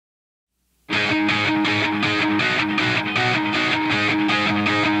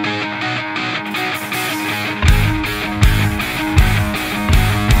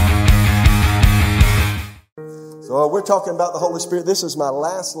We're talking about the Holy Spirit. This is my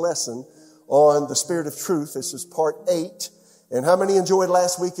last lesson on the Spirit of Truth. This is part 8. And how many enjoyed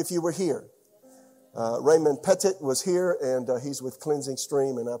last week if you were here? Raymond Pettit was here, and he's with Cleansing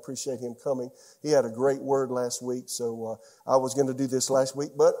Stream, and I appreciate him coming. He had a great word last week, so I was going to do this last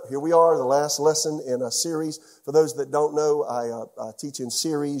week, but here we are, the last lesson in a series. For those that don't know, I teach in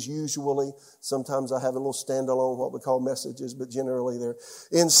series usually. Sometimes I have a little standalone, what we call messages, but generally they're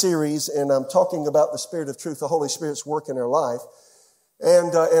in series, and I'm talking about the Spirit of Truth, the Holy Spirit's work in our life.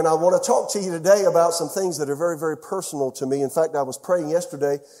 And I want to talk to you today about some things that are very, very personal to me. In fact, I was praying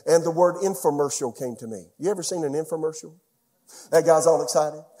yesterday and the word infomercial came to me. You ever seen an infomercial? That guy's all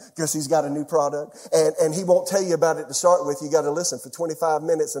excited because he's got a new product and he won't tell you about it to start with. You got to listen for 25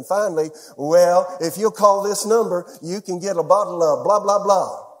 minutes. And finally, well, if you'll call this number, you can get a bottle of blah, blah,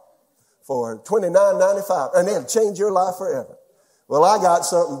 blah for $29.95 and it'll change your life forever. Well, I got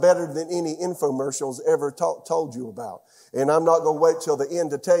something better than any infomercials ever told you about. And I'm not going to wait till the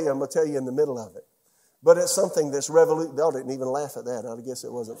end to tell you. I'm going to tell you in the middle of it. But it's something that's revolutionary. Y'all didn't even laugh at that. I guess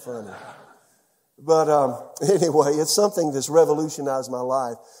it wasn't funny. But anyway, it's something that's revolutionized my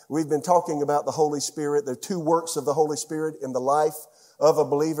life. We've been talking about the Holy Spirit. There are 2 works of the Holy Spirit in the life of a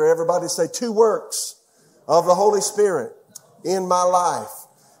believer. Everybody say 2 works of the Holy Spirit in my life.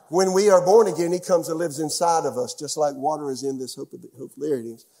 When we are born again, He comes and lives inside of us, just like water is in this. Hopefully there it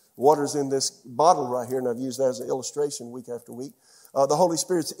is. Water's in this bottle right here, and I've used that as an illustration week after week. The Holy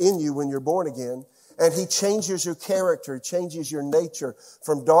Spirit's in you when you're born again, and He changes your character, changes your nature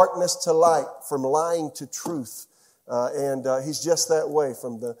from darkness to light, from lying to truth. And He's just that way,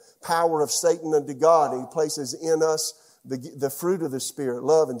 from the power of Satan unto God. He places in us the fruit of the Spirit,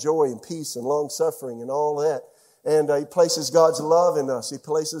 love and joy and peace and long-suffering and all that. And He places God's love in us. He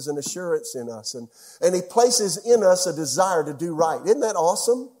places an assurance in us. And He places in us a desire to do right. Isn't that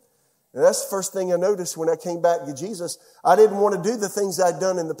awesome? And that's the first thing I noticed when I came back to Jesus. I didn't want to do the things I'd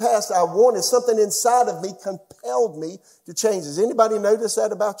done in the past. I wanted something inside of me compelled me to change. Does anybody notice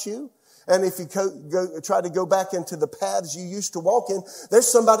that about you? And if you try to go back into the paths you used to walk in, there's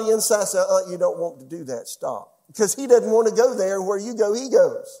somebody inside saying, you don't want to do that. Stop. Because he doesn't want to go there. Where you go, he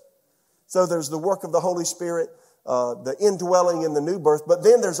goes. So there's the work of the Holy Spirit, the indwelling in the new birth. But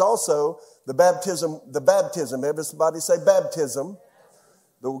then there's also the baptism. Everybody say baptism.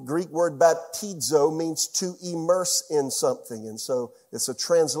 The Greek word baptizo means to immerse in something. And so it's a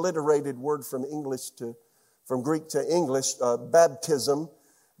transliterated word from Greek to English. Baptism,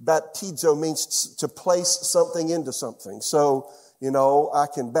 baptizo means to place something into something. So, I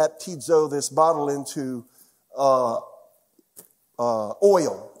can baptizo this bottle into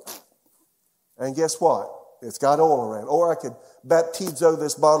oil. And guess what? It's got oil around. Or I could baptizo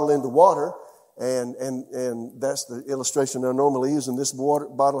this bottle into water. And that's the illustration I normally use. And this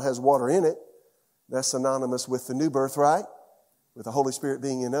bottle has water in it. That's synonymous with the new birth, right? With the Holy Spirit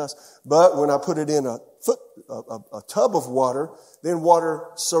being in us. But when I put it in a tub of water, then water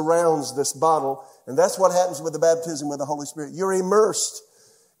surrounds this bottle. And that's what happens with the baptism with the Holy Spirit. You're immersed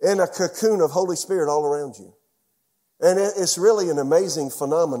in a cocoon of Holy Spirit all around you. And it's really an amazing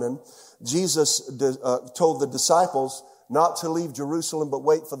phenomenon. Jesus told the disciples not to leave Jerusalem, but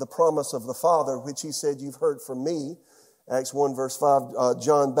wait for the promise of the Father, which He said, you've heard from me. Acts 1 verse 5,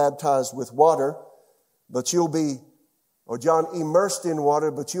 John baptized with water, John immersed in water,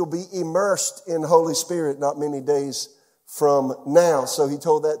 but you'll be immersed in Holy Spirit not many days from now. So He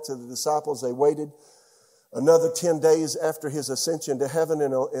told that to the disciples. They waited another 10 days after His ascension to heaven,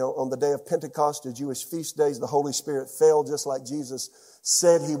 and on the day of Pentecost, the Jewish feast days, the Holy Spirit fell just like Jesus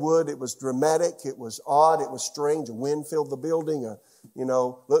said He would. It was dramatic. It was odd. It was strange. A wind filled the building.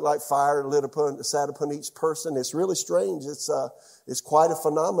 Looked like fire sat upon each person. It's really strange. It's quite a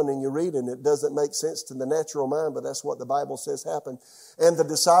phenomenon you read, and it doesn't make sense to the natural mind, but that's what the Bible says happened. And the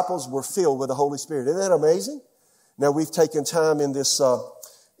disciples were filled with the Holy Spirit. Isn't that amazing? Now, we've taken time in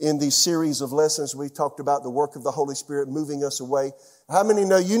these series of lessons. We've talked about the work of the Holy Spirit moving us away. How many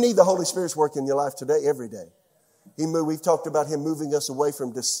know you need the Holy Spirit's work in your life today, every day? We've talked about Him moving us away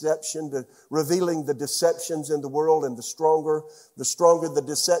from deception to revealing the deceptions in the world. And the stronger the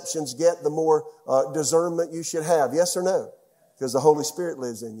deceptions get, the more discernment you should have. Yes or no? Because the Holy Spirit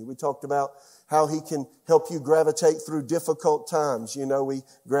lives in you. We talked about how He can help you gravitate through difficult times. We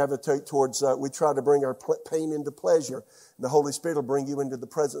gravitate towards, we try to bring our pain into pleasure. The Holy Spirit will bring you into the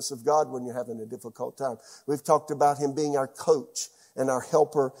presence of God when you're having a difficult time. We've talked about Him being our coach and our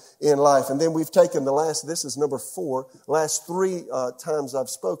helper in life. And then we've taken this is number 4, last 3 times I've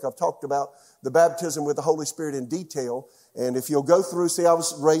talked about the baptism with the Holy Spirit in detail. And if you'll go through, I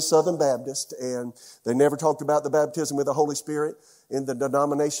was raised Southern Baptist, and they never talked about the baptism with the Holy Spirit in the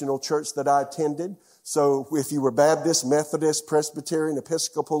denominational church that I attended. So if you were Baptist, Methodist, Presbyterian,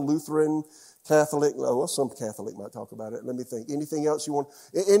 Episcopal, Lutheran, Catholic, well, some Catholic might talk about it. Let me think. Anything else you want?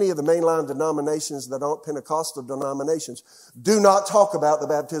 Any of the mainline denominations that aren't Pentecostal denominations do not talk about the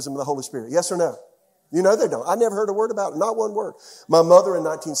baptism of the Holy Spirit. Yes or no? You know they don't. I never heard a word about it. Not one word. My mother in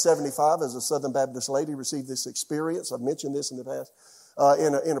 1975 as a Southern Baptist lady received this experience. I've mentioned this in the past.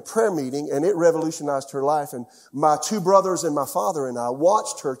 In a prayer meeting, and it revolutionized her life. And my two brothers and my father and I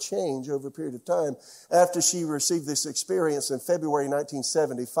watched her change over a period of time after she received this experience in February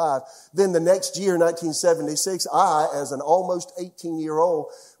 1975. Then the next year, 1976, I, as an almost 18-year-old,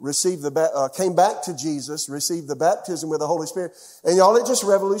 came back to Jesus, received the baptism with the Holy Spirit. And y'all, it just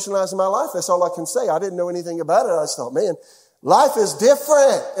revolutionized my life. That's all I can say. I didn't know anything about it. I just thought, man, life is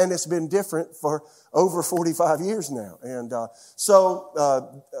different. And it's been different for over 45 years now. And that's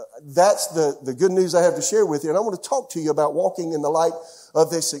the good news I have to share with you. And I want to talk to you about walking in the light of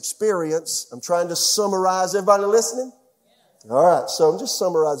this experience. I'm trying to summarize. Everybody listening? All right. So I'm just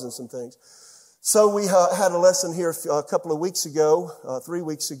summarizing some things. So we had a lesson here a couple of weeks ago, 3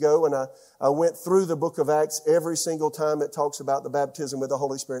 weeks ago, and I went through the book of Acts every single time it talks about the baptism with the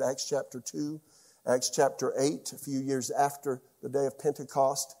Holy Spirit. Acts chapter 2, Acts chapter 8, a few years after the day of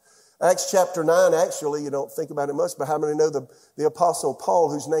Pentecost. Acts chapter 9, actually, you don't think about it much, but how many know the Apostle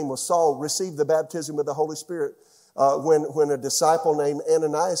Paul, whose name was Saul, received the baptism with the Holy Spirit when a disciple named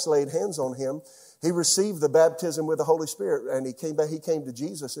Ananias laid hands on him. He received the baptism with the Holy Spirit, and he came back. He came to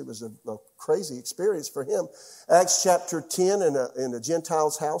Jesus. It was a crazy experience for him. Acts chapter 10, in a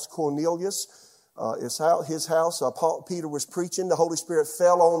Gentile's house, Cornelius, his house. Peter was preaching. The Holy Spirit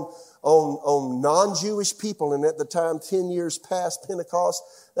fell on non-Jewish people, and at the time, 10 years past Pentecost,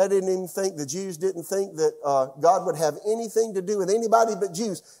 the Jews didn't think that God would have anything to do with anybody but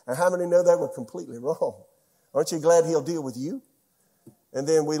Jews. And how many know they were completely wrong? Aren't you glad He'll deal with you? And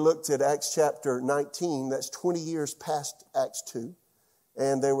then we looked at Acts chapter 19. That's 20 years past Acts 2.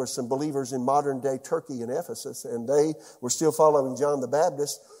 And there were some believers in modern-day Turkey and Ephesus, and they were still following John the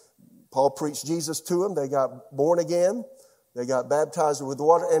Baptist. Paul preached Jesus to them. They got born again. They got baptized with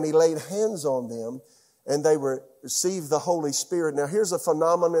water, and he laid hands on them, and they received the Holy Spirit. Now, here's a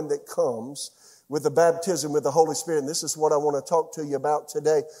phenomenon that comes with the baptism with the Holy Spirit, and this is what I want to talk to you about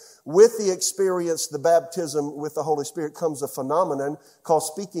today. With the experience, the baptism with the Holy Spirit, comes a phenomenon called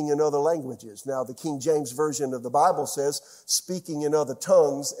speaking in other languages. Now, the King James Version of the Bible says speaking in other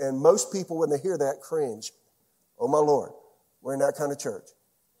tongues, and most people, when they hear that, cringe. Oh, my Lord, we're in that kind of church.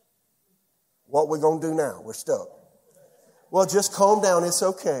 What we going to do now? We're stuck. Well, just calm down. It's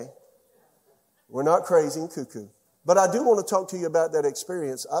okay. We're not crazy and cuckoo. But I do want to talk to you about that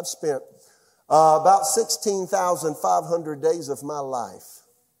experience. I've spent about 16,500 days of my life.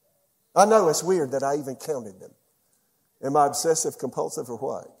 I know it's weird that I even counted them. Am I obsessive compulsive or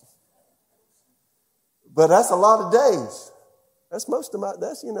what? But that's a lot of days. That's most of my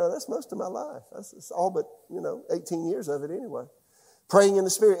life. That's all but, 18 years of it anyway. Praying in the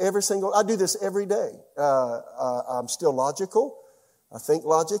Spirit I do this every day. I'm still logical. I think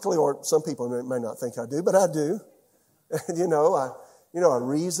logically, or some people may not think I do, but I do. I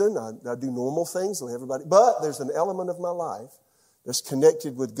reason. I do normal things like everybody. But there's an element of my life that's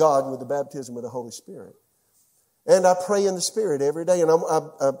connected with God with the baptism with the Holy Spirit. And I pray in the Spirit every day. And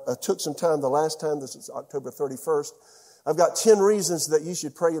I took some time the last time. This is October 31st. I've got 10 reasons that you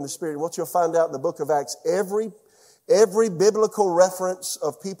should pray in the Spirit. And what you'll find out in the book of Acts, every biblical reference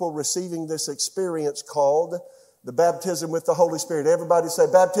of people receiving this experience called the baptism with the Holy Spirit. Everybody say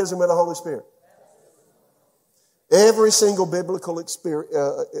baptism with the Holy Spirit. Every single biblical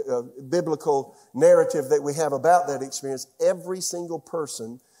narrative that we have about that experience, every single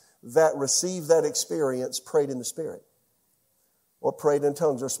person that received that experience prayed in the Spirit, or prayed in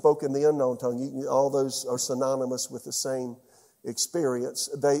tongues, or spoke in the unknown tongue. All those are synonymous with the same experience.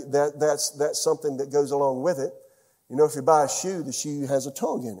 That's something that goes along with it. If you buy a shoe, the shoe has a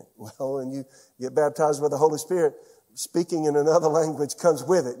tongue in it. Well, when you get baptized with the Holy Spirit, speaking in another language comes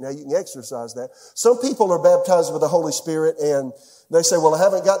with it. Now, you can exercise that. Some people are baptized with the Holy Spirit, and they say, well, I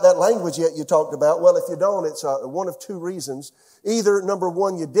haven't got that language yet you talked about. Well, if you don't, it's one of two reasons. Either, number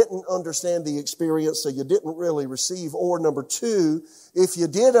one, you didn't understand the experience, so you didn't really receive. Or number two, if you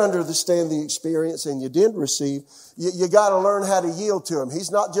did understand the experience and you did receive, you got to learn how to yield to Him. He's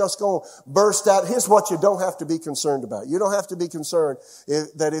not just going to burst out. Here's what you don't have to be concerned about. You don't have to be concerned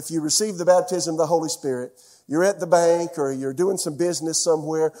that if you receive the baptism of the Holy Spirit, you're at the bank, or you're doing some business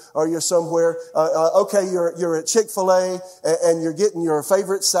somewhere, or you're somewhere. You're at Chick-fil-A, and you're getting your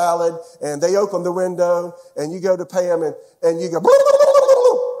favorite salad, and they open the window, and you go to pay them, and you go,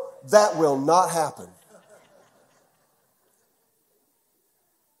 that will not happen.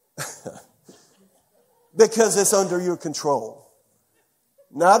 Because it's under your control.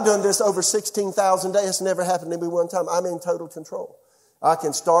 Now, I've done this over 16,000 days. It's never happened to me one time. I'm in total control. I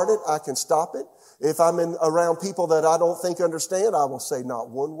can start it. I can stop it. If I'm around people that I don't think understand, I will say not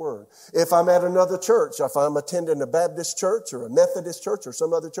one word. If I'm at another church, if I'm attending a Baptist church or a Methodist church or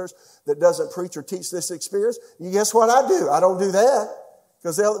some other church that doesn't preach or teach this experience, you guess what I do? I don't do that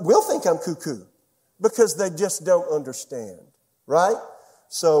because we'll think I'm cuckoo because they just don't understand, right?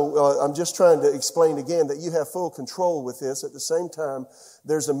 So I'm just trying to explain again that you have full control with this. At the same time,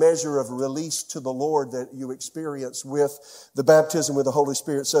 there's a measure of release to the Lord that you experience with the baptism with the Holy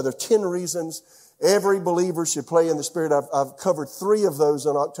Spirit. So there are 10 reasons every believer should pray in the Spirit. I've covered 3 of those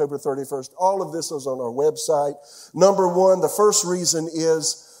on October 31st. All of this is on our website. Number 1, the first reason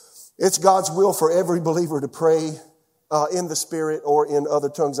is it's God's will for every believer to pray in the Spirit or in other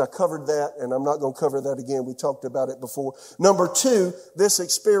tongues. I covered that, and I'm not going to cover that again. We talked about it before. Number 2, this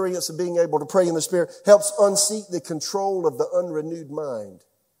experience of being able to pray in the Spirit helps unseat the control of the unrenewed mind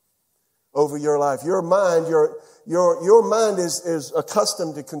over your life. Your mind, your mind is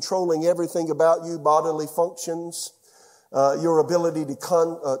accustomed to controlling everything about you, bodily functions, your ability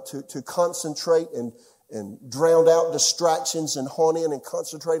to concentrate and drown out distractions and hone in and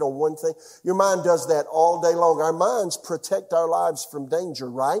concentrate on one thing. Your mind does that all day long. Our minds protect our lives from danger,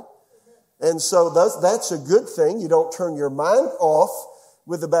 right? And so that's a good thing. You don't turn your mind off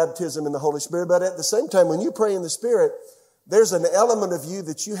with the baptism in the Holy Spirit. But at the same time, when you pray in the Spirit, there's an element of you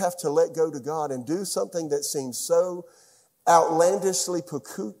that you have to let go to God and do something that seems so outlandishly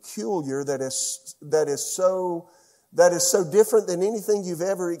peculiar, that is so different than anything you've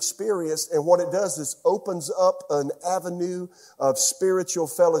ever experienced. And what it does is opens up an avenue of spiritual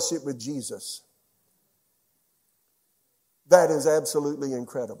fellowship with Jesus. That is absolutely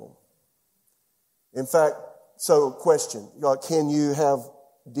incredible. In fact, so question, can you have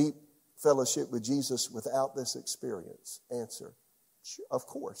deep fellowship with Jesus without this experience? Answer, of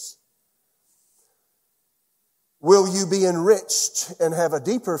course. Will you be enriched and have a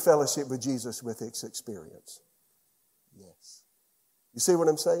deeper fellowship with Jesus with this experience? Yes. You see what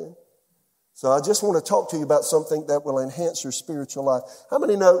I'm saying? So I just want to talk to you about something that will enhance your spiritual life. How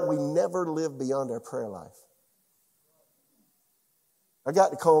many know we never live beyond our prayer life? I got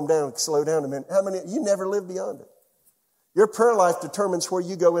to calm down and slow down a minute. How many? You never live beyond it. Your prayer life determines where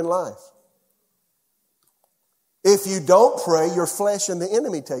you go in life. If you don't pray, your flesh and the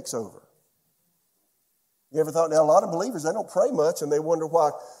enemy takes over. You ever thought, now a lot of believers, they don't pray much and they wonder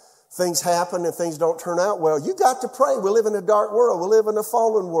why things happen and things don't turn out well. You got to pray. We live in a dark world. We live in a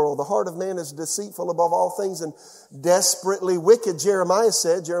fallen world. The heart of man is deceitful above all things and desperately wicked, Jeremiah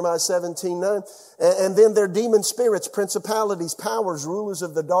said, Jeremiah 17:9. And then there are demon spirits, principalities, powers, rulers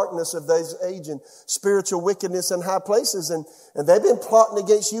of the darkness of this age and spiritual wickedness in high places. And they've been plotting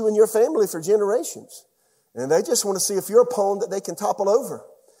against you and your family for generations. And they just want to see if you're a pawn that they can topple over.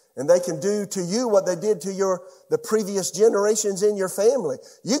 And they can do to you what they did to the previous generations in your family.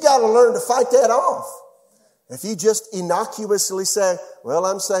 You got to learn to fight that off. If you just innocuously say, well,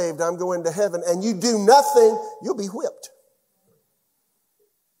 I'm saved, I'm going to heaven, and you do nothing, you'll be whipped.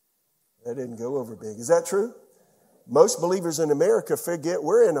 That didn't go over big. Is that true? Most believers in America forget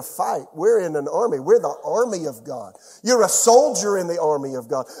we're in a fight. We're in an army. We're the army of God. You're a soldier in the army of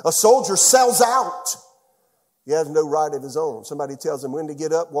God. A soldier sells out. He has no right of his own. Somebody tells him when to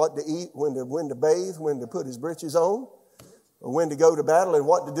get up, what to eat, when to bathe, when to put his breeches on, or when to go to battle and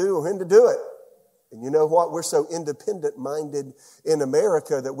what to do and when to do it. And you know what? We're so independent-minded in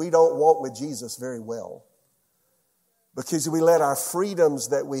America that we don't walk with Jesus very well. Because we let our freedoms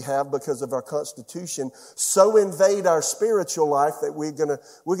that we have because of our Constitution so invade our spiritual life that we're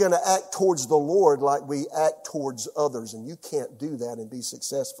gonna act towards the Lord like we act towards others. And you can't do that and be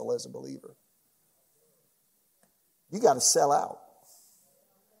successful as a believer. You got to sell out.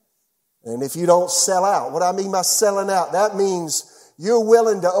 And if you don't sell out, what I mean by selling out, that means you're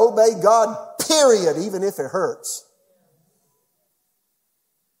willing to obey God, period, even if it hurts.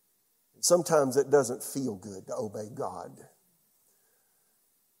 Sometimes it doesn't feel good to obey God.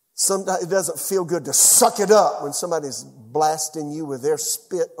 Sometimes it doesn't feel good to suck it up when somebody's blasting you with their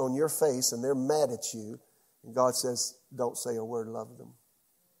spit on your face and they're mad at you. And God says, don't say a word, love them.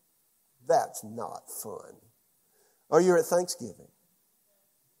 That's not fun. Or you're at Thanksgiving.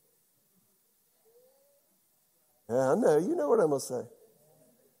 Yeah, I know. You know what I'm going to say.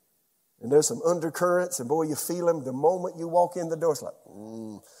 And there's some undercurrents, and boy, you feel them the moment you walk in the door. It's like,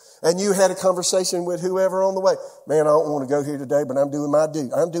 And you had a conversation with whoever on the way. Man, I don't want to go here today, but I'm doing my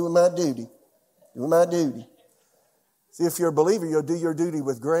duty. I'm doing my duty. Doing my duty. See, if you're a believer, you'll do your duty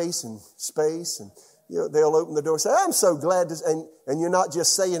with grace and space, and they'll open the door and say, I'm so glad to, and you're not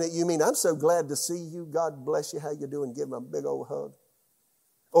just saying it, you mean, I'm so glad to see you. God bless you. How you doing? Give them a big old hug.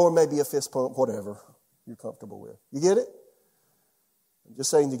 Or maybe a fist pump, whatever you're comfortable with. You get it? I'm just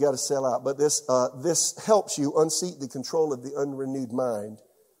saying you got to sell out. But this helps you unseat the control of the unrenewed mind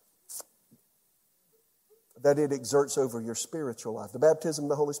that it exerts over your spiritual life. The baptism of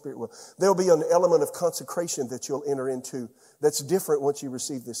the Holy Spirit will. There'll be an element of consecration that you'll enter into that's different once you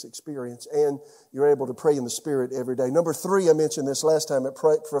receive this experience, and you're able to pray in the Spirit every day. Number 3, I mentioned this last time, it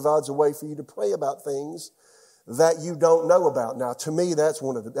provides a way for you to pray about things that you don't know about. Now, to me,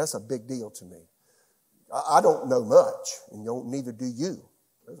 that's a big deal to me. I don't know much, and neither do you.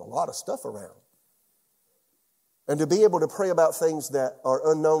 There's a lot of stuff around. And to be able to pray about things that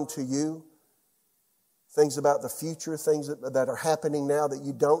are unknown to you, things about the future, things that are happening now that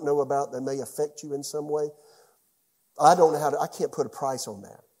you don't know about that may affect you in some way. I don't know I can't put a price on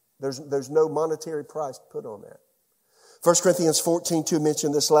that. There's no monetary price to put on that. 1 Corinthians 14:2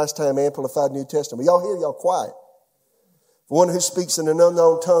 mentioned this last time, Amplified New Testament. Y'all hear? Y'all quiet. The one who speaks in an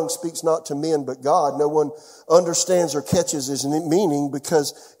unknown tongue speaks not to men but God. No one understands or catches his meaning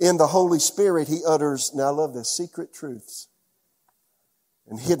because in the Holy Spirit he utters, now I love this, secret truths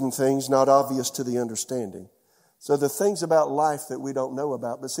and hidden things not obvious to the understanding. So the things about life that we don't know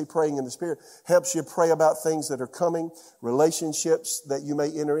about, but see, praying in the Spirit helps you pray about things that are coming, relationships that you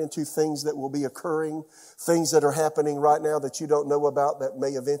may enter into, things that will be occurring, things that are happening right now that you don't know about that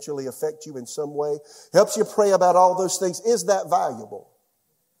may eventually affect you in some way. Helps you pray about all those things. Is that valuable?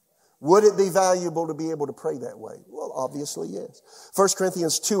 Would it be valuable to be able to pray that way? Well, obviously, yes. 1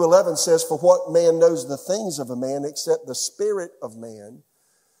 Corinthians 2:11 says, for what man knows the things of a man except the spirit of man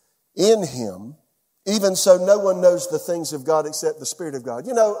in him? Even so, no one knows the things of God except the Spirit of God.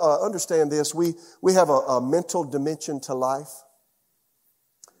 Understand this. We have a mental dimension to life.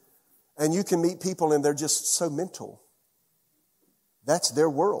 And you can meet people and they're just so mental. That's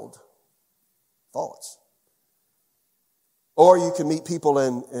their world. Thoughts. Or you can meet people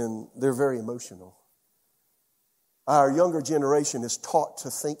and they're very emotional. Our younger generation is taught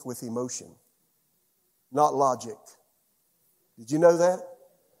to think with emotion, not logic. Did you know that?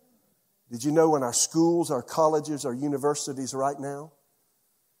 Did you know in our schools, our colleges, our universities right now,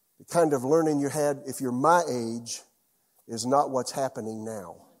 the kind of learning you had if you're my age is not what's happening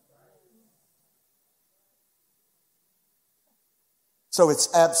now. So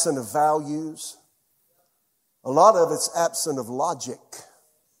it's absent of values. A lot of it's absent of logic.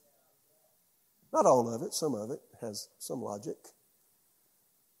 Not all of it, some of it has some logic.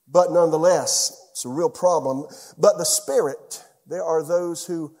 But nonetheless, it's a real problem. But the Spirit, there are those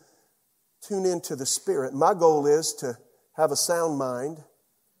who tune into the Spirit. My goal is to have a sound mind,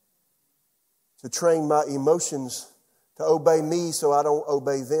 to train my emotions to obey me so I don't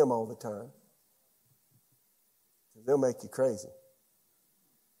obey them all the time. They'll make you crazy.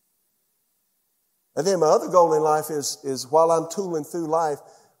 And then my other goal in life is while I'm tooling through life,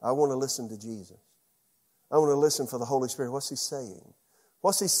 I want to listen to Jesus. I want to listen for the Holy Spirit. What's He saying?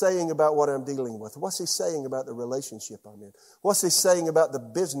 What's He saying about what I'm dealing with? What's He saying about the relationship I'm in? What's He saying about the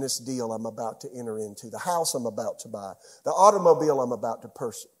business deal I'm about to enter into, the house I'm about to buy, the automobile I'm about to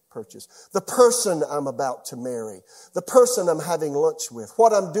purchase, the person I'm about to marry, the person I'm having lunch with,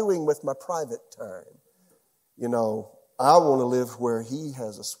 what I'm doing with my private time? I want to live where He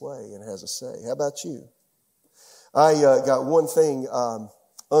has a sway and has a say. How about you? I got one thing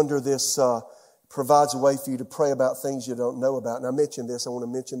under this provides a way for you to pray about things you don't know about. And I mentioned this. I want to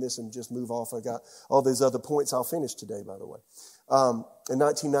mention this and just move off. I got all these other points. I'll finish today, by the way. In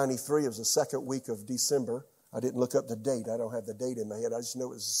 1993, it was the second week of December. I didn't look up the date. I don't have the date in my head. I just know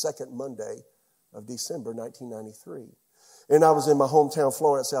it was the second Monday of December, 1993. And I was in my hometown,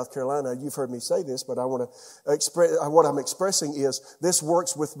 Florence, South Carolina. You've heard me say this, but I want to express, what I'm expressing is this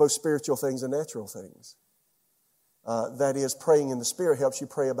works with both spiritual things and natural things. That is, praying in the Spirit helps you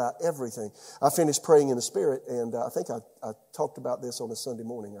pray about everything. I finished praying in the Spirit, and I think I talked about this on a Sunday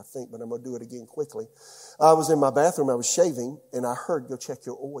morning, but I'm going to do it again quickly. I was in my bathroom, I was shaving, and I heard, go check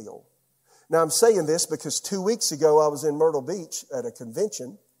your oil. Now, I'm saying this because 2 weeks ago, I was in Myrtle Beach at a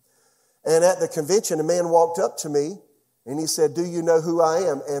convention, and at the convention, a man walked up to me, and he said, do you know who I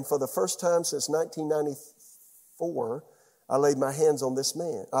am? And for the first time since 1994, I laid my hands on this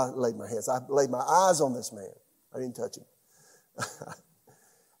man. I laid my eyes on this man. I didn't touch him.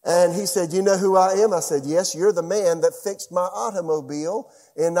 And he said, you know who I am? I said, yes, you're the man that fixed my automobile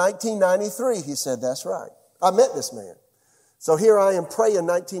in 1993. He said, that's right. I met this man. So here I am praying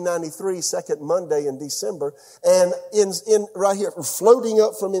 1993, second Monday in December. And in right here, floating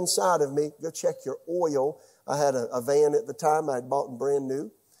up from inside of me, go check your oil. I had a van at the time I had bought brand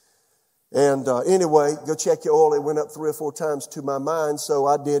new. And anyway, go check your oil. It went up 3 or 4 times to my mind, so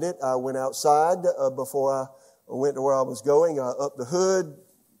I did it. I went outside before I went to where I was going. I up the hood,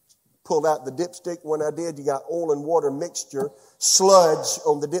 pulled out the dipstick. When I did, you got oil and water mixture, sludge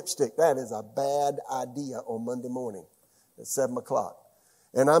on the dipstick. That is a bad idea on Monday morning at 7 o'clock.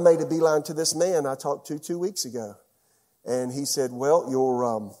 And I made a beeline to this man I talked to 2 weeks ago. And he said, well,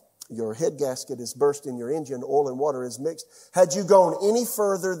 your head gasket is burst in your engine. Oil and water is mixed. Had you gone any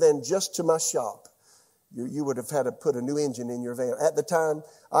further than just to my shop, you would have had to put a new engine in your van. At the time,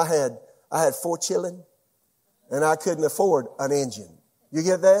 I had 4 children, and I couldn't afford an engine. You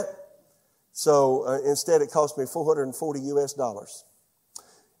get that? So instead, it cost me $440 US.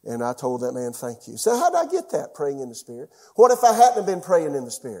 And I told that man, thank you. So how did I get that? Praying in the Spirit. What if I hadn't been praying in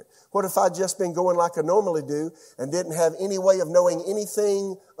the Spirit? What if I'd just been going like I normally do and didn't have any way of knowing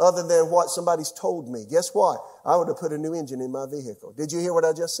anything other than what somebody's told me? Guess what? I would have put a new engine in my vehicle. Did you hear what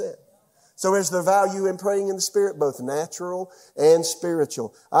I just said? So is there value in praying in the Spirit, both natural and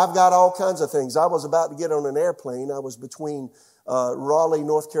spiritual? I've got all kinds of things. I was about to get on an airplane. I was between Raleigh,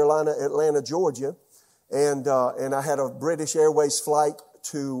 North Carolina, Atlanta, Georgia, and I had a British Airways flight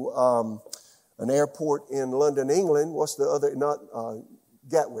to an airport in London, England. What's the other? Not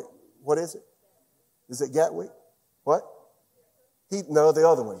Gatwick. What is it? Is it Gatwick? What? No, the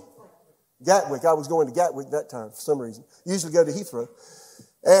other one. Gatwick. I was going to Gatwick that time for some reason. Usually go to Heathrow.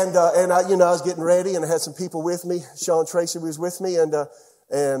 And I was getting ready, and I had some people with me. Sean Tracy was with me, and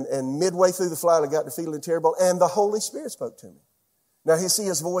midway through the flight, I got to feeling terrible, and the Holy Spirit spoke to me. Now,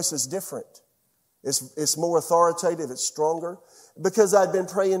 his voice is different. It's more authoritative. It's stronger. Because I'd been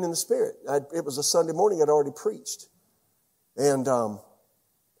praying in the Spirit. It was a Sunday morning. I'd already preached. And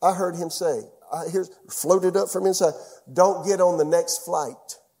I heard him say, floated up from inside, don't get on the next flight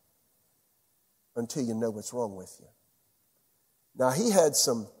until you know what's wrong with you. Now, he had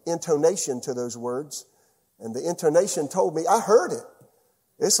some intonation to those words. And the intonation told me, I heard it.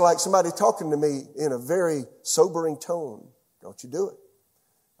 It's like somebody talking to me in a very sobering tone. Don't you do it.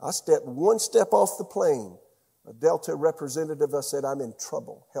 I stepped one step off the plane. A Delta representative, I said, I'm in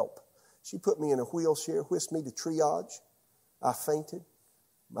trouble. Help. She put me in a wheelchair, whisked me to triage. I fainted.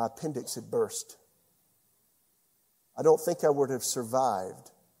 My appendix had burst. I don't think I would have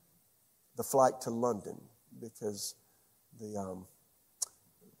survived the flight to London because the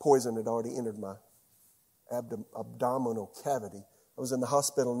poison had already entered my abdominal cavity. I was in the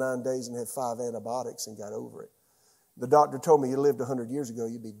hospital 9 days and had 5 antibiotics and got over it. The doctor told me, you lived 100 years ago,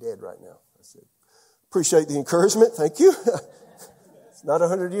 you'd be dead right now. I said, appreciate the encouragement. Thank you. It's not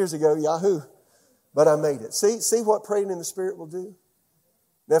 100 years ago, yahoo. But I made it. See what praying in the Spirit will do?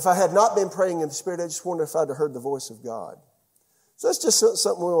 Now, if I had not been praying in the Spirit, I just wonder if I'd have heard the voice of God. So that's just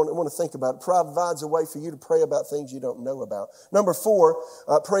something we want to think about. It provides a way for you to pray about things you don't know about. Number 4,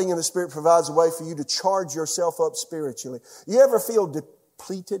 praying in the Spirit provides a way for you to charge yourself up spiritually. You ever feel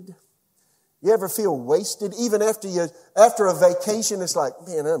depleted? You ever feel wasted? Even after a vacation, it's like,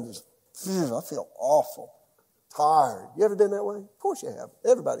 man, I feel awful, tired. You ever been that way? Of course you have.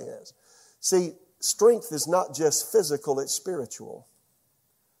 Everybody has. See, strength is not just physical, it's spiritual.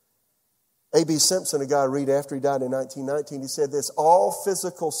 A.B. Simpson, a guy I read after he died in 1919, he said this, all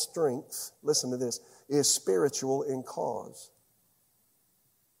physical strength, listen to this, is spiritual in cause.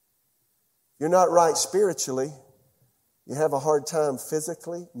 You're not right spiritually. You have a hard time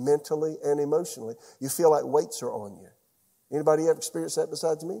physically, mentally, and emotionally. You feel like weights are on you. Anybody ever experienced that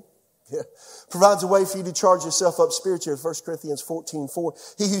besides me? Yeah. Provides a way for you to charge yourself up spiritually. 1 Corinthians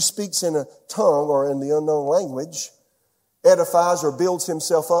 14:4. He who speaks in a tongue or in the unknown language edifies or builds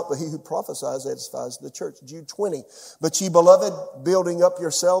himself up, but he who prophesies edifies the church. Jude 20. But ye beloved, building up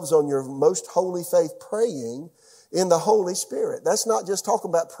yourselves on your most holy faith, praying in the Holy Spirit. That's not just talking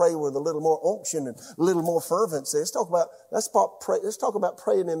about praying with a little more unction and a little more fervency. Let's talk about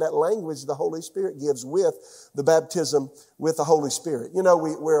praying in that language the Holy Spirit gives with the baptism with the Holy Spirit. You know,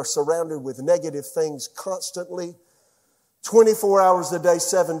 we're surrounded with negative things constantly, 24 hours a day,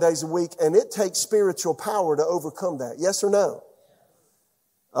 7 days a week, and it takes spiritual power to overcome that. Yes or no?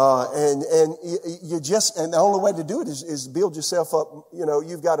 And the only way to do it is build yourself up. You know,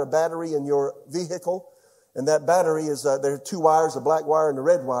 you've got a battery in your vehicle. And that battery is, there are 2 wires, a black wire and a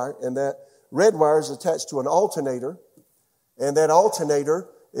red wire. And that red wire is attached to an alternator. And that alternator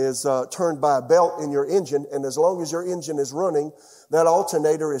is turned by a belt in your engine. And as long as your engine is running, that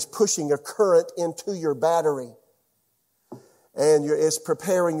alternator is pushing a current into your battery. And it's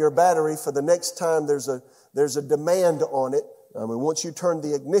preparing your battery for the next time there's a demand on it. I mean, once you turn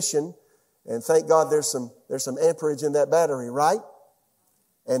the ignition, and thank God there's some amperage in that battery, right?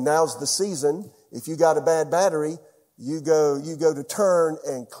 And now's the season. If you got a bad battery, you go to turn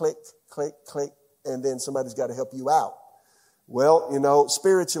and click, click, click, and then somebody's got to help you out. Well, you know,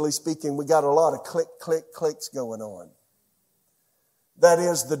 spiritually speaking, we got a lot of click, click, clicks going on. That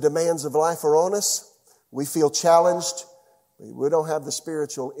is, the demands of life are on us. We feel challenged. We don't have the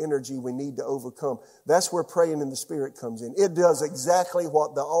spiritual energy we need to overcome. That's where praying in the Spirit comes in. It does exactly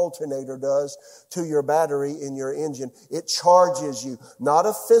what the alternator does to your battery in your engine. It charges you. Not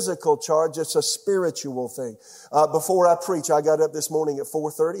a physical charge, it's a spiritual thing. Before I preach, I got up this morning at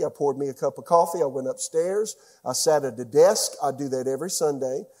 4:30. I poured me a cup of coffee. I went upstairs. I sat at the desk. I do that every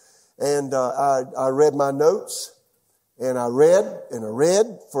Sunday. And I read my notes. And I read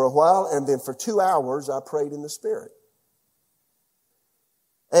for a while. And then for 2 hours, I prayed in the Spirit.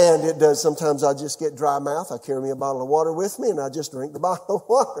 And it does. Sometimes I just get dry mouth. I carry me a bottle of water with me and I just drink the bottle of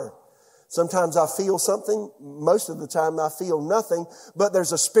water. Sometimes I feel something. Most of the time I feel nothing, but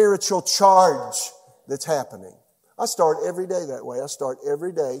there's a spiritual charge that's happening. I start every day that way. I start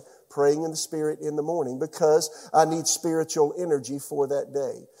every day praying in the Spirit in the morning because I need spiritual energy for that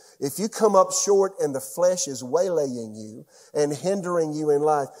day. If you come up short and the flesh is waylaying you and hindering you in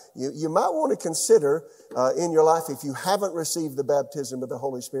life, you might want to consider in your life, if you haven't received the baptism of the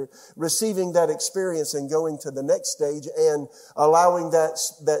Holy Spirit, receiving that experience and going to the next stage and allowing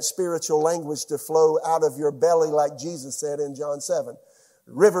that spiritual language to flow out of your belly like Jesus said in John 7.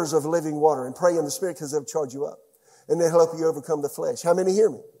 Rivers of living water, and pray in the Spirit because they'll charge you up and they'll help you overcome the flesh. How many hear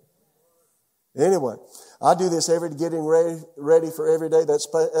me? Anyway, I do this getting ready for every day.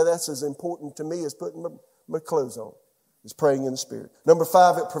 That's as important to me as putting my clothes on. Is praying in the Spirit. Number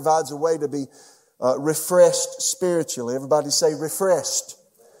 5, it provides a way to be refreshed spiritually. Everybody say refreshed.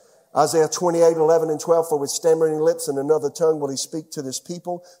 Isaiah 28:11 and 12, for with stammering lips and another tongue will he speak to this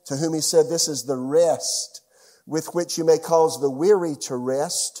people, to whom he said, this is the rest with which you may cause the weary to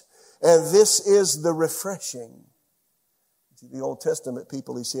rest, and this is the refreshing. To the Old Testament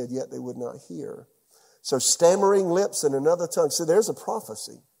people, he said, yet they would not hear. So stammering lips and another tongue. See, there's a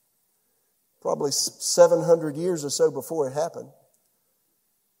prophecy. Probably 700 years or so before it happened.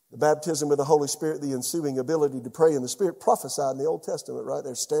 The baptism of the Holy Spirit, the ensuing ability to pray in the Spirit, prophesied in the Old Testament, right?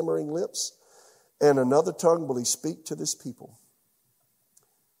 There's stammering lips and another tongue will he speak to this people.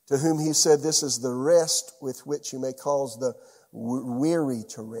 To whom he said, this is the rest with which you may cause the weary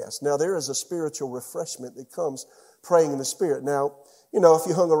to rest. Now, there is a spiritual refreshment that comes praying in the Spirit. Now, you know, if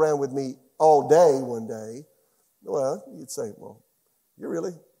you hung around with me all day one day, well, you'd say, well,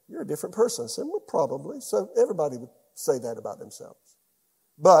 you're a different person. I said, well, probably. So everybody would say that about themselves.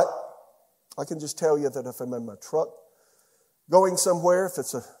 But I can just tell you that if I'm in my truck going somewhere, if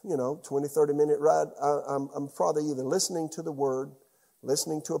it's a, 20, 30 minute ride, I'm probably either listening to the Word,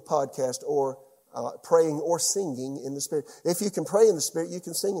 listening to a podcast, or praying or singing in the Spirit. If you can pray in the Spirit, you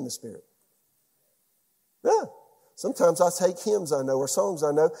can sing in the Spirit. Yeah. Sometimes I take hymns I know or songs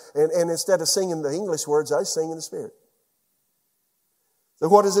I know, and instead of singing the English words, I sing in the Spirit. So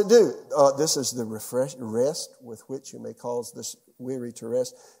what does it do? This is the rest with which you may cause this weary to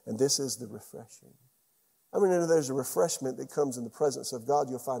rest, and this is the refreshing. I mean, there's a refreshment that comes in the presence of God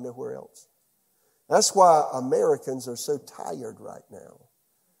you'll find nowhere else. That's why Americans are so tired right now.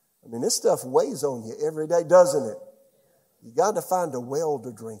 I mean, this stuff weighs on you every day, doesn't it? You got to find a well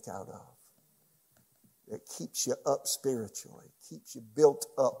to drink out of. It keeps you up spiritually, keeps you built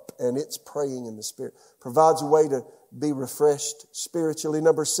up, and it's praying in the Spirit. Provides a way to be refreshed spiritually.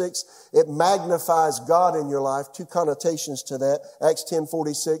 Number 6, it magnifies God in your life. 2 connotations to that. Acts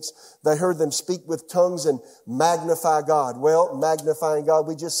 10:46, they heard them speak with tongues and magnify God. Well, magnifying God,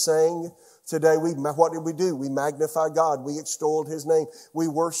 we just sang today. What did we do? We magnified God. We extolled His name. We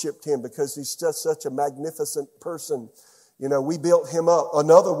worshiped Him because He's just such a magnificent person. We built Him up.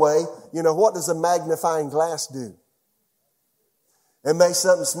 Another way, what does a magnifying glass do? It makes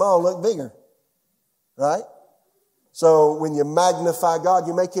something small look bigger. Right? So when you magnify God,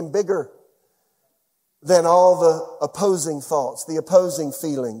 you make Him bigger than all the opposing thoughts, the opposing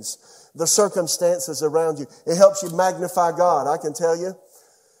feelings, the circumstances around you. It helps you magnify God. I can tell you,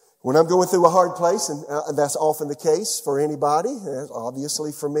 when I'm going through a hard place, and that's often the case for anybody,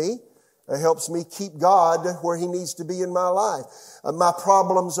 obviously for me, it helps me keep God where He needs to be in my life. My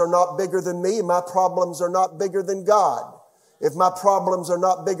problems are not bigger than me. My problems are not bigger than God. If my problems are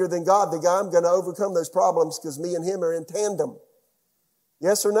not bigger than God, I'm going to overcome those problems because me and Him are in tandem.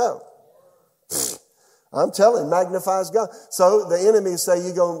 Yes or no? I'm telling you, magnifies God. So the enemies say,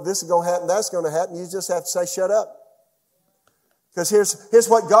 this is going to happen, that's going to happen. You just have to say, shut up. Because here's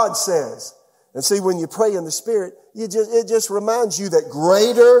what God says. And see, when you pray in the Spirit, it just reminds you that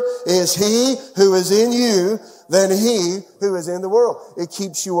greater is He who is in you than he who is in the world. It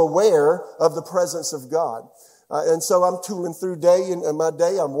keeps you aware of the presence of God. And so I'm tooling through in my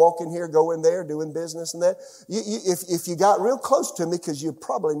day. I'm walking here, going there, doing business and that. If you got real close to me, because you'd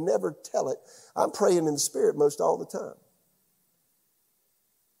probably never tell it, I'm praying in the Spirit most all the time.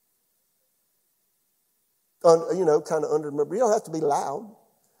 Kind of under my breath. You don't have to be loud.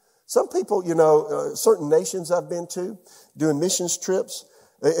 Some people, certain nations I've been to, doing missions trips,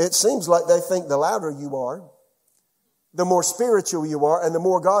 it seems like they think the louder you are, the more spiritual you are, and the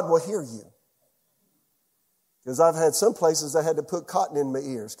more God will hear you. Because I've had some places I had to put cotton in my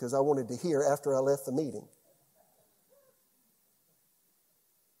ears because I wanted to hear after I left the meeting.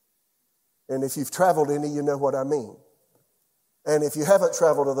 And if you've traveled any, you know what I mean. And if you haven't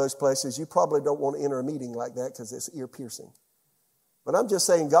traveled to those places, you probably don't want to enter a meeting like that because it's ear-piercing. But I'm just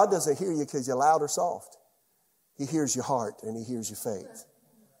saying God doesn't hear you because you're loud or soft. He hears your heart and He hears your faith.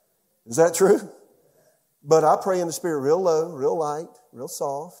 Is that true? But I pray in the Spirit real low, real light, real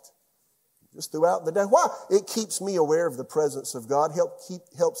soft, just throughout the day. Why? It keeps me aware of the presence of God,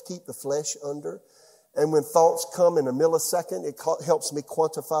 helps keep the flesh under. And when thoughts come in a millisecond, it helps me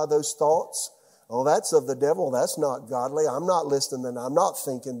quantify those thoughts. Oh, that's of the devil. That's not godly. I'm not listening and I'm not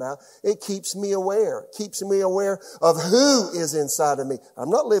thinking about. It keeps me aware. It keeps me aware of who is inside of me. I'm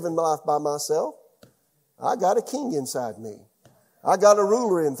not living life by myself. I got a king inside me. I got a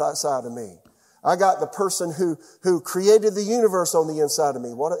ruler inside of me. I got the person who created the universe on the inside of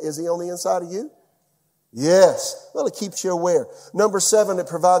me. What is He on the inside of you? Yes. Well, it keeps you aware. Number 7, it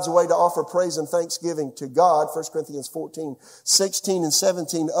provides a way to offer praise and thanksgiving to God. 1 Corinthians 14, 16 and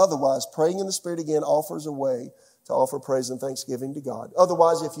 17. Otherwise, praying in the Spirit again offers a way to offer praise and thanksgiving to God.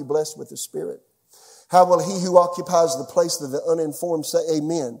 Otherwise, if you're blessed with the Spirit, how will he who occupies the place of the uninformed say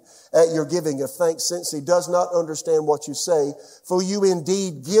amen at your giving of thanks, since he does not understand what you say? For you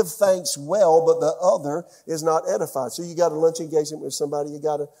indeed give thanks well, but the other is not edified. So you got a lunch engagement with somebody, you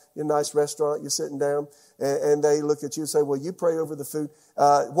got a nice restaurant, you're sitting down, and they look at you and say, well, you pray over the food.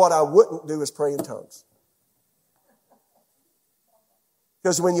 What I wouldn't do is pray in tongues.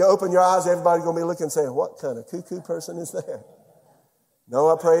 Because when you open your eyes, everybody's going to be looking and saying, what kind of cuckoo person is that? No,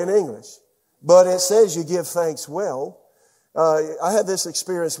 I pray in English. But it says you give thanks well. I had this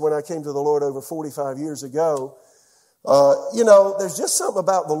experience when I came to the Lord over 45 years ago. There's just something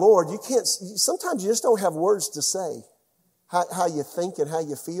about the Lord. Sometimes you just don't have words to say. How you think and how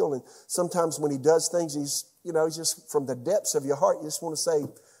you feel. And sometimes when He does things, He's just from the depths of your heart, you just want to say,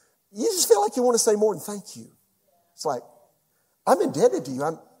 you just feel like you want to say more than thank you. It's like, I'm indebted to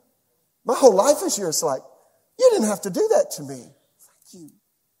you. My whole life is yours. It's like, you didn't have to do that to me. Thank you.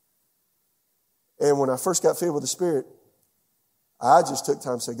 And when I first got filled with the Spirit, I just took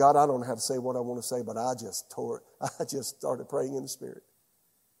time to say, God, I don't know how to say what I want to say, but I just started praying in the Spirit.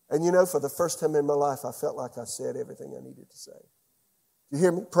 And for the first time in my life, I felt like I said everything I needed to say. You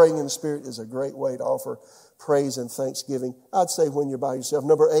hear me? Praying in the Spirit is a great way to offer praise and thanksgiving. I'd say when you're by yourself.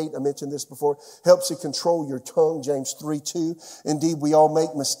 Number 8, I mentioned this before, helps you control your tongue. James 3:2. Indeed, we all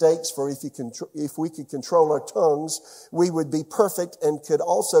make mistakes, for if we could control our tongues, we would be perfect and could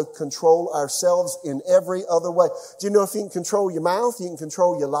also control ourselves in every other way. Do you know if you can control your mouth, you can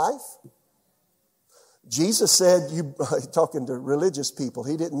control your life? Jesus said, talking to religious people,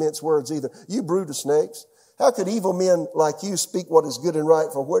 He didn't mince words either. You brood of snakes. How could evil men like you speak what is good and right?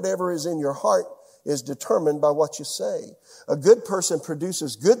 For whatever is in your heart is determined by what you say. A good person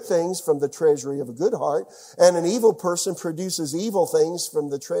produces good things from the treasury of a good heart, and an evil person produces evil things from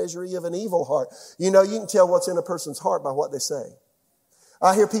the treasury of an evil heart. You can tell what's in a person's heart by what they say.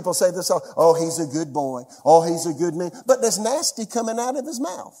 I hear people say this, oh, he's a good boy. Oh, he's a good man. But there's nasty coming out of his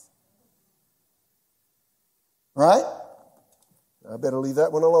mouth. Right? I better leave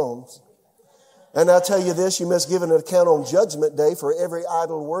that one alone. And I tell you this, you must give an account on Judgment Day for every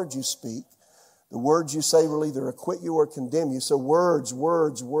idle word you speak. The words you say will either acquit you or condemn you. So words.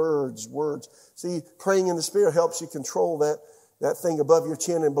 See, praying in the Spirit helps you control that thing above your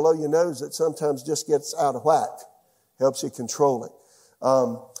chin and below your nose that sometimes just gets out of whack. Helps you control it.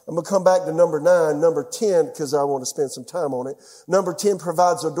 I'm going to come back to number 9, number 10, because I want to spend some time on it. Number 10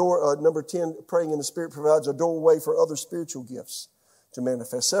 provides a door. Number 10, praying in the Spirit provides a doorway for other spiritual gifts to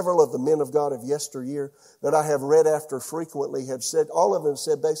manifest. Several of the men of God of yesteryear that I have read after frequently have said, all of them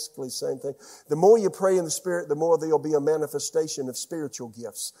said basically the same thing. The more you pray in the Spirit, the more there'll be a manifestation of spiritual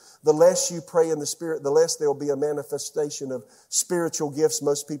gifts. The less you pray in the Spirit, the less there'll be a manifestation of spiritual gifts.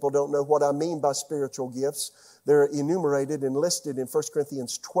 Most people don't know what I mean by spiritual gifts. They're enumerated and listed in 1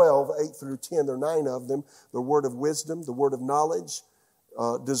 Corinthians 12, 8 through 10. There are 9 of them. The word of wisdom, the word of knowledge,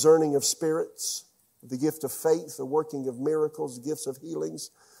 discerning of spirits, the gift of faith, the working of miracles, the gifts of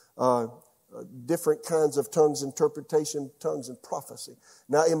healings, different kinds of tongues interpretation, tongues and prophecy.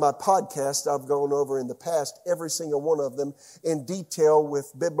 Now, in my podcast, I've gone over in the past every single one of them in detail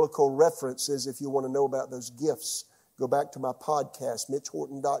with biblical references. If you want to know about those gifts, go back to my podcast,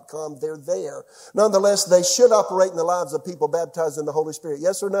 mitchhorton.com. They're there. Nonetheless, they should operate in the lives of people baptized in the Holy Spirit.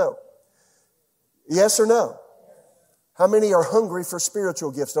 Yes or no? Yes or no? How many are hungry for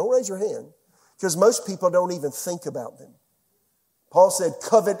spiritual gifts? Don't raise your hand, because most people don't even think about them. Paul said,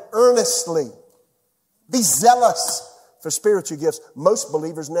 covet earnestly. Be zealous for spiritual gifts. Most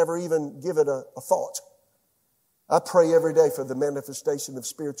believers never even give it a thought. I pray every day for the manifestation of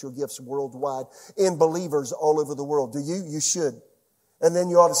spiritual gifts worldwide in believers all over the world. Do you? You should. And then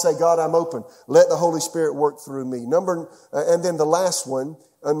you ought to say, God, I'm open. Let the Holy Spirit work through me. And then the last one,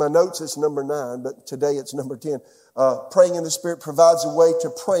 in my notes it's number 9, but today it's number 10. Praying in the Spirit provides a way to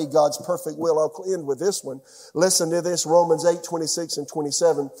pray God's perfect will. I'll end with this one. Listen to this, Romans 8:26 and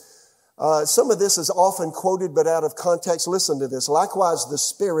 27. Some of this is often quoted but out of context. Listen to this. Likewise, the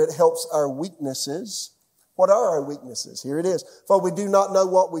Spirit helps our weaknesses. What are our weaknesses? Here it is. For we do not know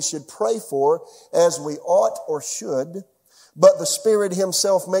what we should pray for as we ought or should, but the Spirit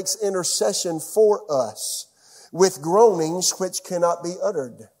Himself makes intercession for us with groanings which cannot be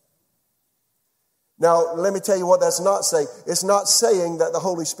uttered. Now, let me tell you what that's not saying. It's not saying that the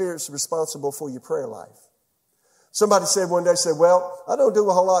Holy Spirit's responsible for your prayer life. Somebody said one day, well, I don't do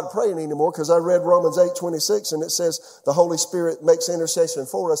a whole lot of praying anymore because I read Romans 8:26 and it says the Holy Spirit makes intercession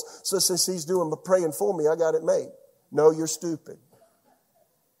for us. So since He's doing praying for me, I got it made. No, you're stupid.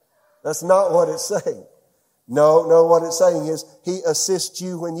 That's not what it's saying. No, what it's saying is He assists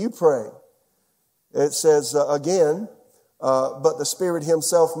you when you pray. It says again, but the Spirit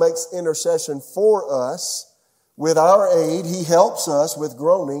Himself makes intercession for us. With our aid, He helps us with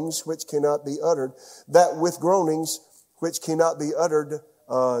groanings which cannot be uttered. That with groanings which cannot be uttered,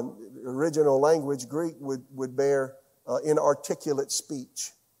 original language, Greek, would bear inarticulate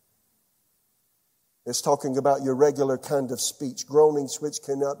speech. It's talking about your regular kind of speech. Groanings which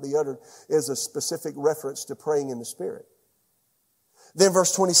cannot be uttered is a specific reference to praying in the Spirit. Then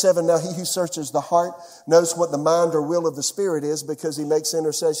verse 27, now He who searches the heart knows what the mind or will of the Spirit is, because He makes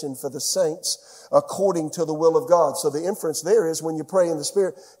intercession for the saints according to the will of God. So the inference there is when you pray in the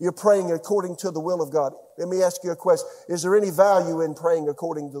Spirit, you're praying according to the will of God. Let me ask you a question. Is there any value in praying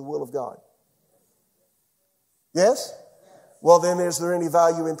according to the will of God? Yes? Well, then is there any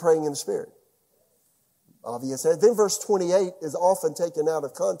value in praying in the Spirit? Obviously. Then verse 28 is often taken out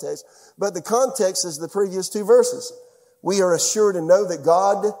of context, but the context is the previous 2 verses. We are assured and know that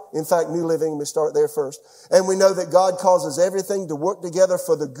God, in fact, New Living, we start there first. And we know that God causes everything to work together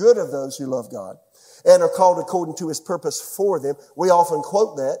for the good of those who love God and are called according to His purpose for them. We often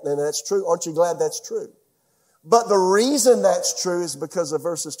quote that, and that's true. Aren't you glad that's true? But the reason that's true is because of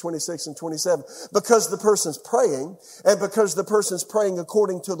verses 26 and 27. Because the person's praying, and because the person's praying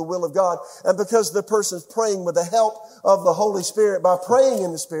according to the will of God, and because the person's praying with the help of the Holy Spirit by praying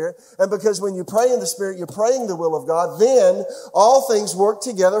in the Spirit, and because when you pray in the Spirit, you're praying the will of God, then all things work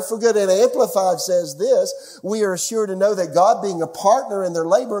together for good. And Amplified says this, we are assured to know that God, being a partner in their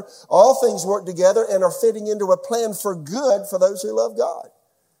labor, all things work together and are fitting into a plan for good for those who love God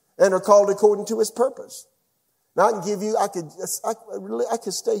and are called according to His purpose. Now I can give you, I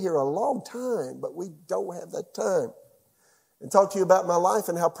could stay here a long time, but we don't have that time. And talk to you about my life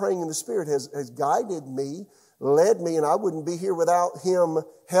and how praying in the Spirit has guided me, led me, and I wouldn't be here without Him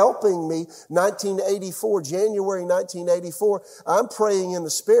helping me. January 1984, I'm praying in the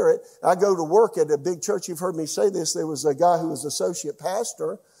Spirit. I go to work at a big church. You've heard me say this. There was a guy who was associate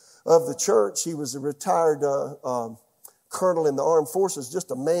pastor of the church. He was a retired colonel in the armed forces,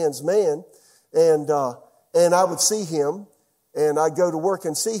 just a man's man. And I would see him, and I'd go to work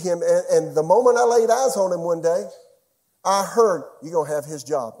and see him. And the moment I laid eyes on him one day, I heard, you're going to have his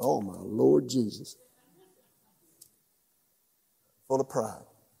job. Oh, my Lord Jesus. Full of pride.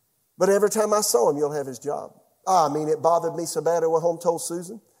 But every time I saw him, you'll have his job. It bothered me so bad I went home, told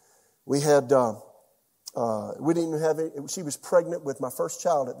Susan. We didn't even have it. She was pregnant with my first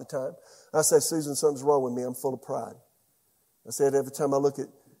child at the time. I said, Susan, something's wrong with me. I'm full of pride. I said, every time I look at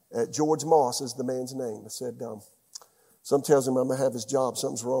George Moss is the man's name. I said, something tells him I'm going to have his job.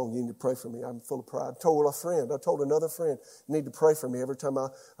 Something's wrong. You need to pray for me. I'm full of pride. I told another friend, you need to pray for me. Every time I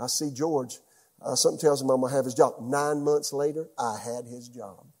see George, something tells him I'm going to have his job. 9 months later, I had his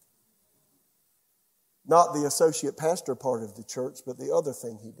job. Not the associate pastor part of the church, but the other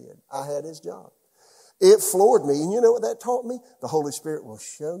thing he did. I had his job. It floored me. And you know what that taught me? The Holy Spirit will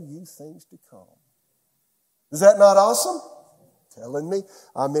show you things to come. Is that not awesome? Telling me.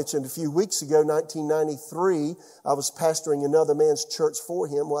 I mentioned a few weeks ago, 1993, I was pastoring another man's church for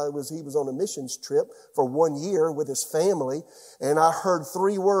him while he was on a missions trip for 1 year with his family. And I heard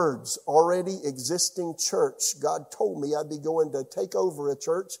 3 words, already existing church. God told me I'd be going to take over a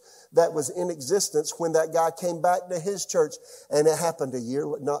church that was in existence when that guy came back to his church. And it happened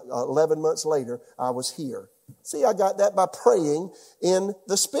 11 months later, I was here. See, I got that by praying in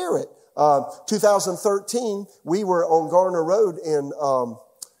the Spirit. 2013, we were on Garner Road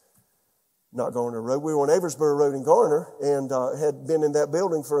not Garner Road, we were on Aversboro Road in Garner and had been in that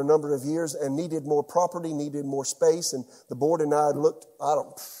building for a number of years and needed more property, needed more space. And the board and I had looked, I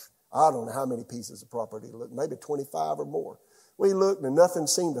don't know how many pieces of property, maybe 25 or more. We looked and nothing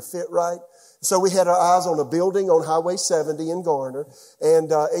seemed to fit right. So we had our eyes on a building on Highway 70 in Garner.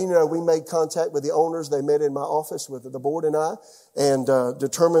 And, we made contact with the owners. They met in my office with the board and I and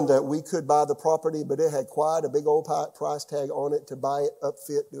determined that we could buy the property, but it had quite a big old price tag on it to buy it,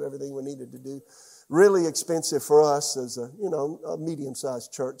 upfit, do everything we needed to do. Really expensive for us as a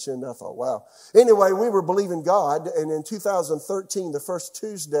medium-sized church. And I thought, wow. Anyway, we were believing God. And in 2013, the first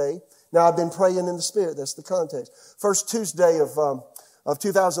Tuesday, now I've been praying in the Spirit. That's the context. First Tuesday of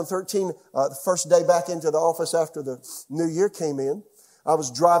 2013, the first day back into the office after the new year came in, I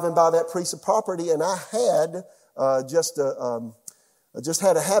was driving by that piece of property and I had just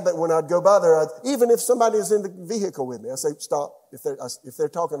had a habit when I'd go by there, even if somebody is in the vehicle with me, I say, stop. If they're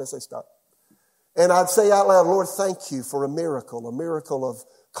talking, I say, stop. And I'd say out loud, Lord, thank you for a miracle of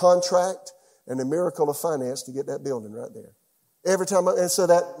contract and a miracle of finance to get that building right there. Every time, and so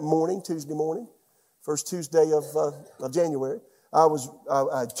that morning, Tuesday morning, first Tuesday of January,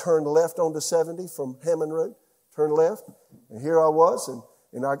 I turned left onto 70 from Hammond Road, turned left, and here I was,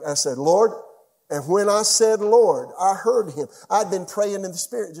 and I said, Lord, and when I said Lord, I heard him. I'd been praying in the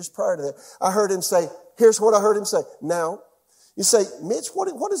Spirit just prior to that. I heard him say, here's what I heard him say. Now, you say, Mitch,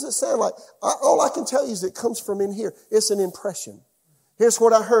 what does it sound like? All I can tell you is it comes from in here. It's an impression. Here's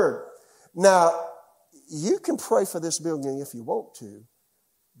what I heard. Now, you can pray for this building if you want to,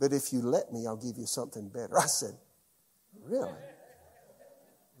 but if you let me, I'll give you something better. I said, really?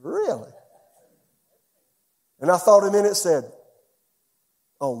 Really? And I thought a minute, said,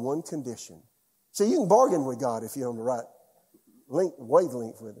 on one condition. See, you can bargain with God if you're on the right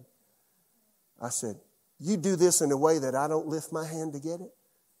wavelength with him. I said, you do this in a way that I don't lift my hand to get it,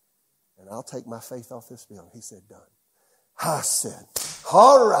 and I'll take my faith off this building. He said, done. I said,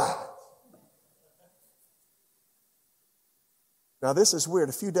 all right. Now, this is weird.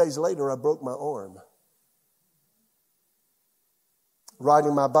 A few days later, I broke my arm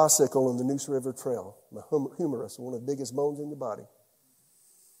riding my bicycle on the Neuse River Trail, my humerus, one of the biggest bones in your body.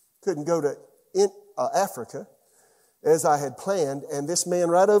 Couldn't go to Africa as I had planned, and this man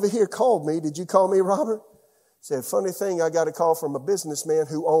right over here called me. Did you call me, Robert? Said, funny thing, I got a call from a businessman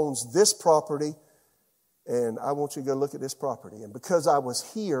who owns this property, and I want you to go look at this property. And because I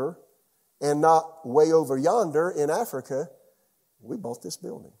was here and not way over yonder in Africa, we bought this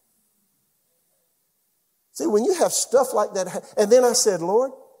building. See, when you have stuff like that, and then I said, Lord,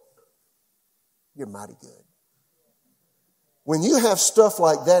 you're mighty good. When you have stuff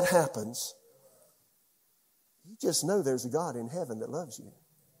like that happens, you just know there's a God in heaven that loves you.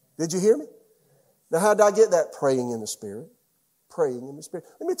 Did you hear me? Now, how did I get that? Praying in the Spirit. Praying in the Spirit.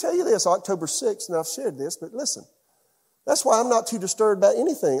 Let me tell you this, October 6th, and I've shared this, but listen. That's why I'm not too disturbed about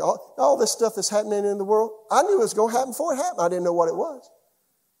anything. All this stuff that's happening in the world, I knew it was going to happen before it happened. I didn't know what it was.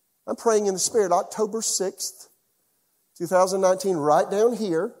 I'm praying in the Spirit. October 6th, 2019, right down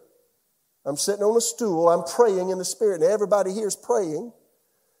here. I'm sitting on a stool. I'm praying in the Spirit. And everybody here is praying.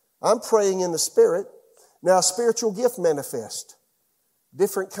 I'm praying in the Spirit. Now, spiritual gift manifest.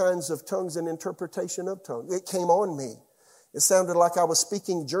 Different kinds of tongues and interpretation of tongues. It came on me. It sounded like I was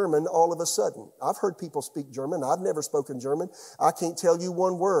speaking German all of a sudden. I've heard people speak German. I've never spoken German. I can't tell you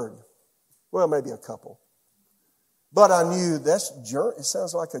one word. Well, maybe a couple. But I knew it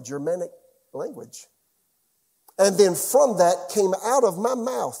sounds like a Germanic language. And then from that came out of my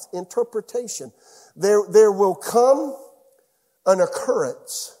mouth interpretation. There will come an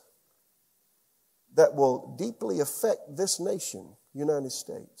occurrence that will deeply affect this nation, United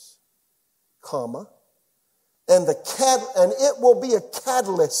States, comma, and it will be a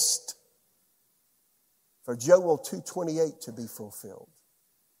catalyst for Joel 2:28 to be fulfilled.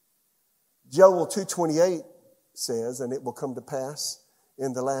 Joel 2:28 says, and it will come to pass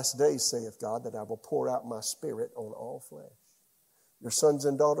in the last days, saith God, that I will pour out my Spirit on all flesh. Your sons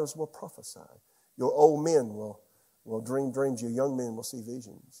and daughters will prophesy. Your old men will dream dreams. Your young men will see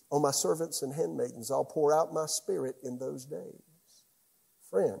visions. On my servants and handmaidens, I'll pour out my Spirit in those days.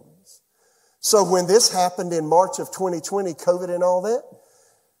 Friends, So when this happened in March of 2020, COVID and all that,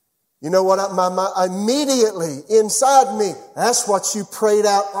 you know what? My immediately inside me, that's what you prayed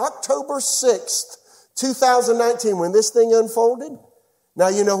out October 6th, 2019, when this thing unfolded. Now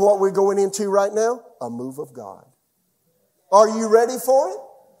you know what we're going into right now? A move of God. Are you ready for it?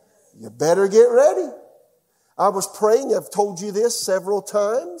 You better get ready. I was praying, I've told you this several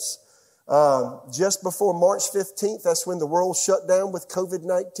times. Just before March 15th, that's when the world shut down with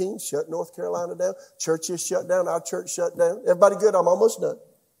COVID-19, shut North Carolina down. Churches shut down, our church shut down. Everybody good? I'm almost done.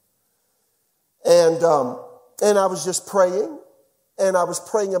 And I was just praying, and I was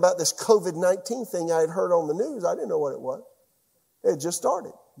praying about this COVID-19 thing I had heard on the news. I didn't know what it was. It just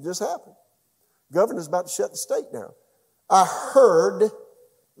started. It just happened. Governor's about to shut the state down. I heard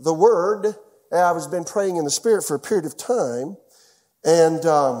the word, and I was been praying in the Spirit for a period of time, and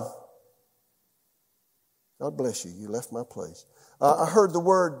God bless you. You left my place. I heard the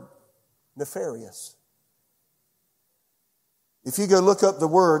word nefarious. If you go look up the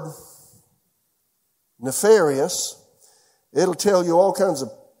word nefarious, it'll tell you all kinds of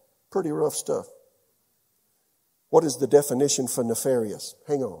pretty rough stuff. What is the definition for nefarious?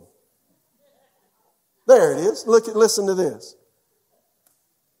 Hang on. There it is. Listen to this.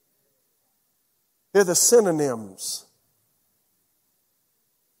 Here are the synonyms.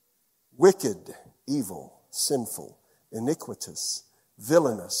 Wicked, evil, sinful, iniquitous,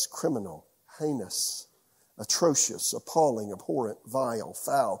 villainous, criminal, heinous, atrocious, appalling, abhorrent, vile,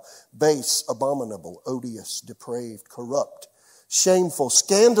 foul, base, abominable, odious, depraved, corrupt, shameful,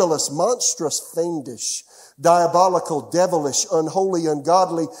 scandalous, monstrous, fiendish, diabolical, devilish, unholy,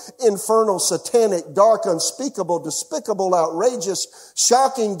 ungodly, infernal, satanic, dark, unspeakable, despicable, outrageous,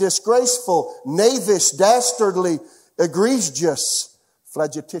 shocking, disgraceful, knavish, dastardly, egregious,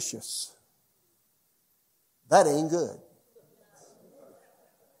 flagitious. That ain't good.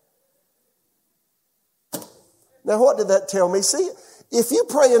 Now, what did that tell me? See, if you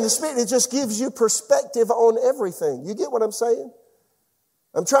pray in the Spirit, it just gives you perspective on everything. You get what I'm saying?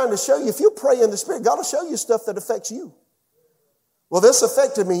 I'm trying to show you, if you pray in the Spirit, God will show you stuff that affects you. Well, this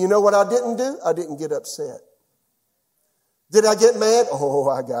affected me. You know what I didn't do? I didn't get upset. Did I get mad? Oh,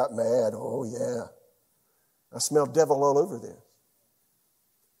 I got mad. Oh, yeah. I smelled devil all over this.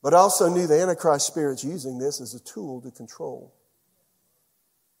 But I also knew the Antichrist spirit's using this as a tool to control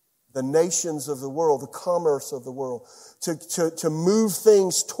the nations of the world, the commerce of the world, to move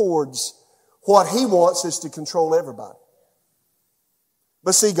things towards what he wants is to control everybody.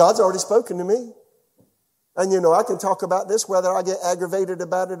 But see, God's already spoken to me. And you know, I can talk about this, whether I get aggravated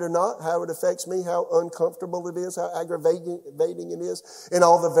about it or not, how it affects me, how uncomfortable it is, how aggravating it is, in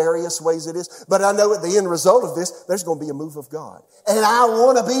all the various ways it is. But I know at the end result of this, there's going to be a move of God. And I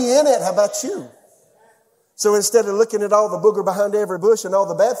want to be in it. How about you? So instead of looking at all the booger behind every bush and all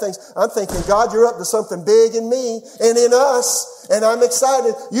the bad things, I'm thinking, God, you're up to something big in me and in us. And I'm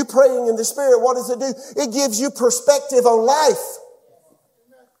excited. You praying in the Spirit, what does it do? It gives you perspective on life.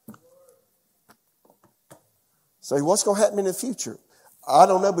 Say, what's going to happen in the future? I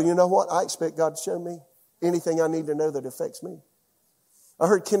don't know, but you know what? I expect God to show me anything I need to know that affects me. I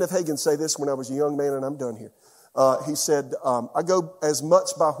heard Kenneth Hagin say this when I was a young man, and I'm done here. He said, I go as much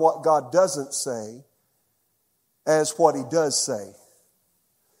by what God doesn't say as what he does say.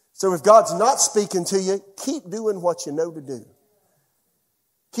 So if God's not speaking to you, keep doing what you know to do.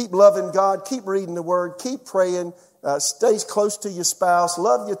 Keep loving God, keep reading the Word, keep praying, stay close to your spouse,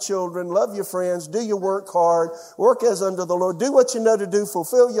 love your children, love your friends, do your work hard, work as unto the Lord, do what you know to do,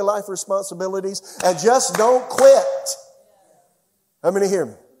 fulfill your life responsibilities, and just don't quit. How many hear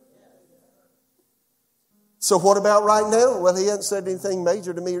me? So what about right now? Well, he hasn't said anything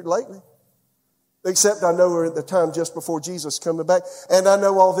major to me lately. Except I know we're at the time just before Jesus coming back. And I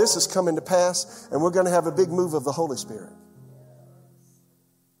know all this is coming to pass. And we're going to have a big move of the Holy Spirit.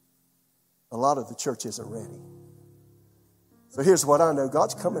 A lot of the church isn't ready. So here's what I know.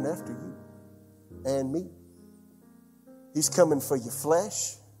 God's coming after you and me. He's coming for your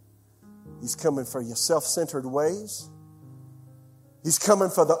flesh. He's coming for your self-centered ways. He's coming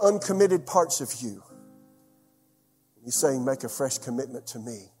for the uncommitted parts of you. He's saying, make a fresh commitment to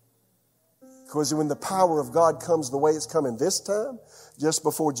me. Because when the power of God comes the way it's coming this time, just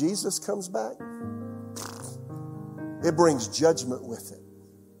before Jesus comes back, it brings judgment with it.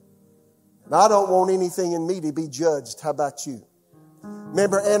 And I don't want anything in me to be judged. How about you?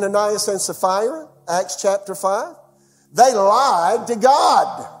 Remember Ananias and Sapphira, Acts chapter 5? They lied to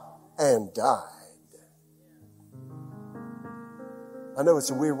God and died. I know it's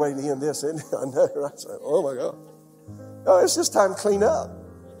a weird way to end this, isn't it? I know, right? Oh my God. Oh, it's just time to clean up.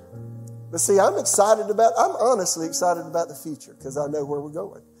 But see, I'm honestly excited about the future because I know where we're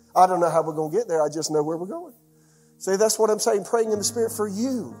going. I don't know how we're going to get there. I just know where we're going. See, that's what I'm saying, praying in the Spirit for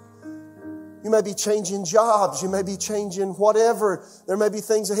you. You may be changing jobs. You may be changing whatever. There may be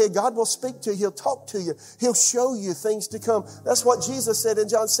things ahead. God will speak to you. He'll talk to you. He'll show you things to come. That's what Jesus said in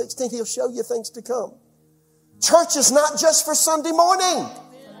John 16. He'll show you things to come. Church is not just for Sunday morning.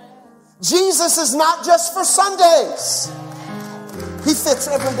 Jesus is not just for Sundays. He fits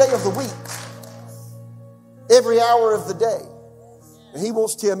every day of the week, every hour of the day. And He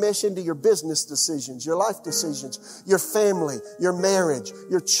wants to mesh into your business decisions, your life decisions, your family, your marriage,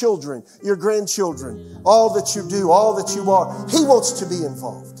 your children, your grandchildren, all that you do, all that you are. He wants to be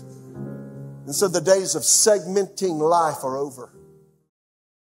involved. And so the days of segmenting life are over.